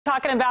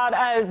Talking about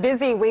a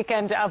busy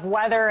weekend of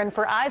weather, and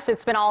for us,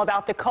 it's been all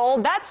about the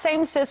cold. That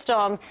same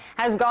system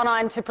has gone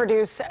on to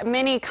produce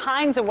many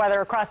kinds of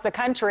weather across the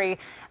country.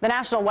 The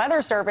National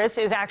Weather Service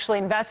is actually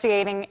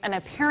investigating an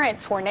apparent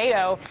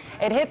tornado.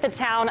 It hit the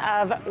town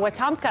of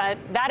Wetumpka,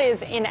 that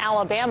is in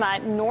Alabama,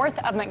 north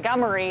of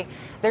Montgomery.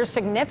 There's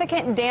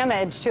significant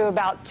damage to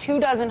about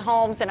 24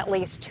 homes and at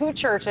least 2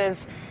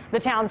 churches. The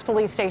town's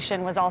police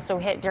station was also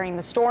hit during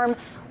the storm.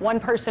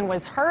 One person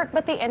was hurt,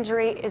 but the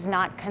injury is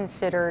not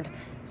considered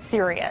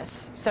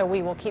serious. So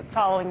we will keep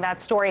following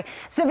that story.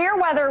 Severe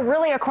weather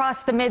really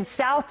across the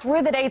Mid-South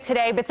through the day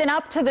today, but then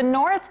up to the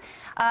north,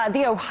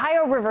 the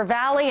Ohio River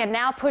Valley, and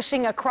now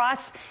pushing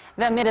across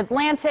the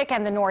Mid-Atlantic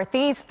and the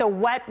Northeast. The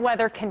wet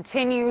weather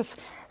continues.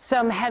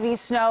 Some heavy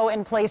snow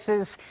in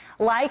places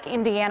like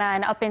Indiana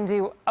and up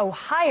into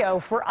Ohio.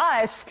 For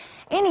us,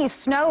 any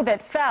snow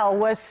that fell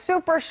was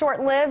super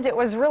short-lived. It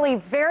was really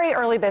very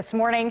early this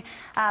morning.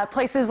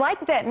 Places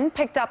like Denton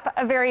picked up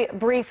a very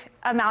brief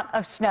amount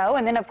of snow,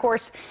 and then of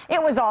course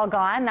it was all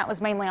gone. That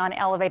was mainly on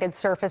elevated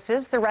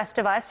surfaces. The rest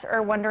of us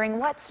are wondering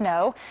what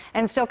snow,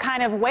 and still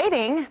kind of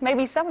waiting,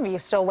 maybe some of you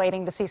still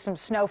waiting to see some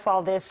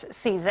snowfall this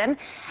season.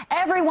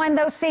 Everyone,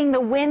 though, seeing the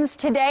winds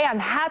today, I'm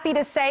happy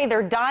to say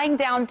they're dying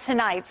down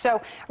tonight.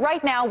 So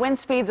right now, wind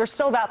speeds are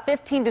still about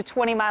 15 to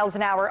 20 miles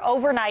an hour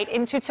overnight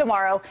into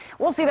tomorrow.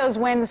 We'll see those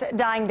winds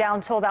dying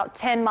down till about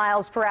 10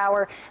 miles per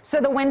hour. So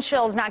the wind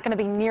chill is not going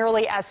to be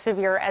nearly as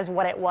severe as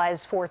what it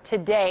was for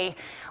today.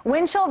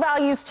 Wind chill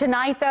values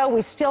tonight, though,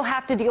 we still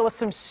have to deal with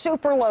some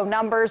super low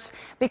numbers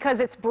because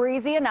it's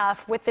breezy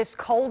enough with this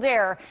cold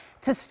air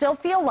to still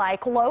feel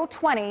like low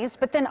 20s,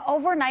 but then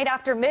overnight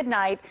after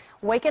midnight,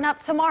 waking up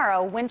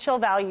tomorrow, wind chill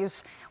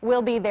values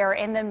will be there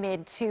in the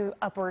mid to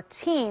upper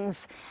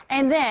teens.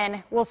 And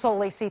then we'll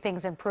slowly see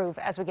things improve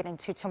as we get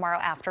into tomorrow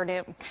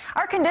afternoon.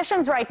 Our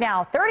conditions right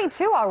now,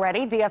 32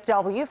 already,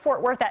 DFW,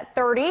 Fort Worth at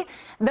 30.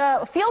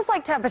 The feels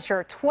like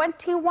temperature,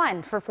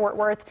 21 for Fort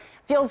Worth,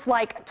 feels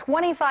like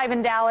 25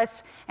 in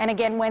Dallas. And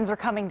again, winds are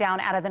coming down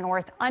out of the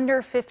north,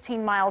 under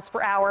 15 miles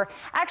per hour.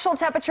 Actual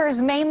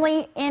temperatures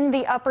mainly in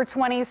the upper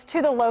 20s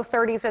to the low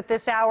 30s at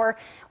this hour.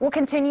 Will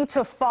continue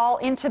to fall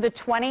into the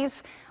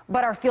 20s,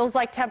 but our feels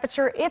like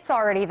temperature, it's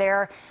already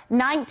there.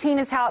 19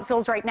 is how it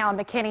feels right now in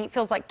McKinney. It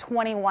feels like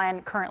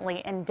 21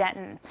 currently in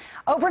Denton.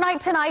 Overnight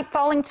tonight,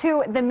 falling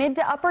to the mid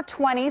to upper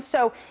 20s.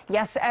 So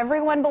yes,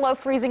 everyone below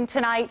freezing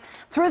tonight.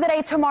 Through the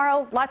day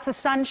tomorrow, lots of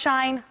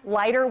sunshine,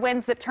 lighter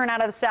winds that turn out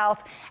of the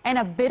south, and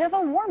a bit of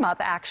a warm up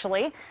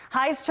actually.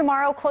 Highs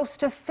tomorrow close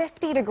to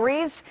 50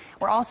 degrees.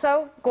 We're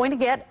also going to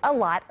get a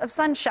lot of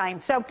sunshine.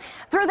 So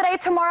through the day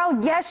tomorrow,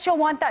 yes, you'll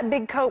want that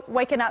big coat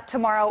waking up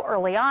tomorrow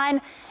early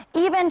on.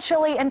 Even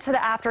chilly into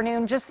the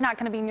afternoon, just not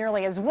going to be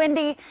nearly as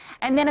windy.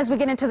 And then as we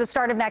get into the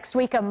start of next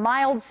week, a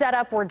mild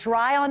setup. We're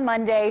dry on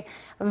Monday,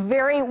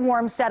 very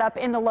warm setup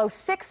in the low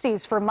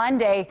 60s for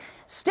Monday.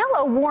 Still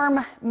a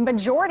warm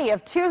majority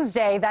of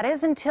Tuesday. That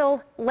is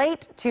until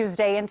late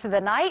Tuesday into the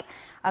night.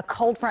 A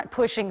cold front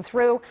pushing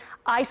through.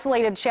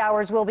 Isolated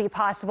showers will be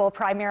possible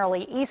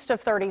primarily east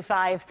of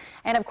 35.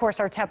 And of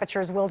course, our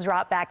temperatures will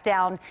drop back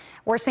down.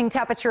 We're seeing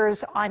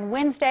temperatures on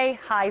Wednesday,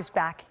 highs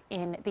back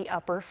in the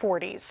upper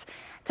 40s.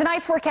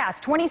 Tonight's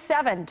forecast,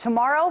 27.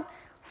 Tomorrow,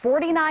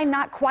 49,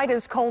 not quite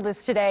as cold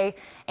as today.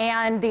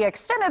 And the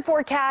extended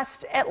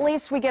forecast, at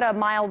least we get a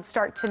mild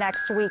start to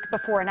next week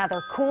before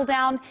another cool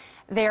down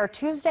there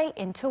Tuesday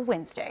into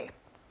Wednesday.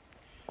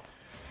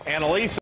 And Elise.